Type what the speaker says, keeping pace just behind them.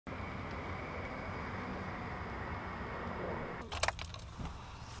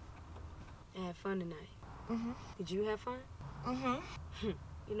had fun tonight. Mm-hmm. Did you have fun? Mm-hmm.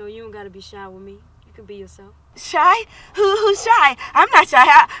 You know, you don't gotta be shy with me. You can be yourself. Shy? Who's shy? I'm not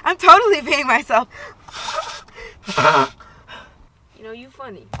shy. I'm totally being myself. You know, you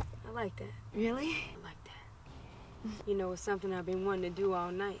funny. I like that. Really? I like that. You know, it's something I've been wanting to do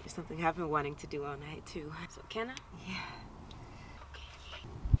all night. It's something I've been wanting to do all night, too. So can I? Yeah.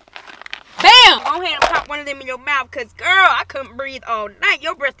 Bam! Go ahead and pop one of them in your mouth, because, girl, I couldn't breathe all night.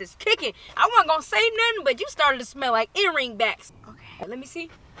 Your breath is kicking. I wasn't going to say nothing, but you started to smell like earring backs. Okay. Let me see.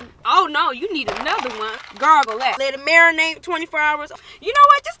 Oh, no, you need another one. Gargle that. Let it marinate 24 hours. You know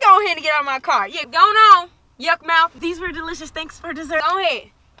what? Just go ahead and get out of my car. Yeah, going on. Yuck mouth. These were delicious. Thanks for dessert. Go ahead.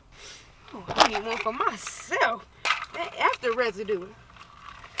 Oh, I need one for myself. That after residue.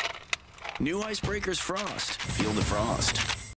 New Icebreakers Frost. Feel the frost.